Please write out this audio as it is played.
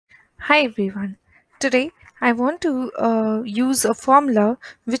Hi everyone. Today I want to use a formula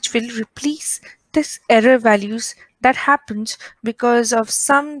which will replace this error values that happens because of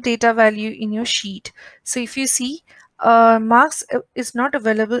some data value in your sheet. So if you see marks is not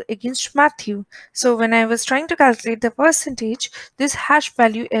available against Matthew. So when I was trying to calculate the percentage, this hash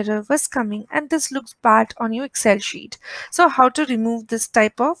value error was coming and this looks bad on your Excel sheet. So how to remove this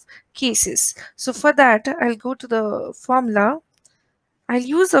type of cases? So for that I'll go to the formula. I'll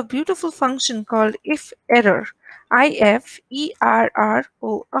use a beautiful function called IFERROR. IFERROR.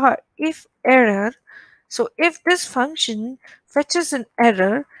 If error. So if this function fetches an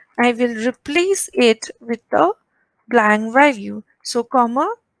error, I will replace it with the blank value. So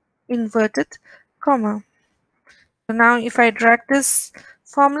comma, inverted comma. So now if I drag this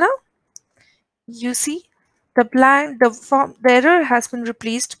formula, you see the error has been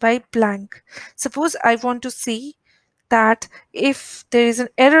replaced by blank. Suppose I want to see that if there is an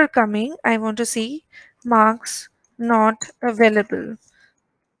error coming, I want to see marks not available.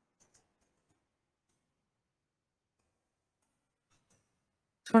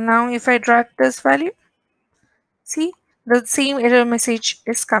 So now if I drag this value, see the same error message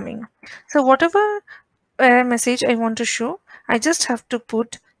is coming. So whatever error message I want to show, I just have to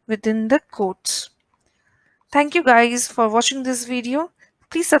put within the quotes. Thank you guys for watching this video.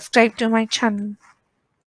 Please subscribe to my channel.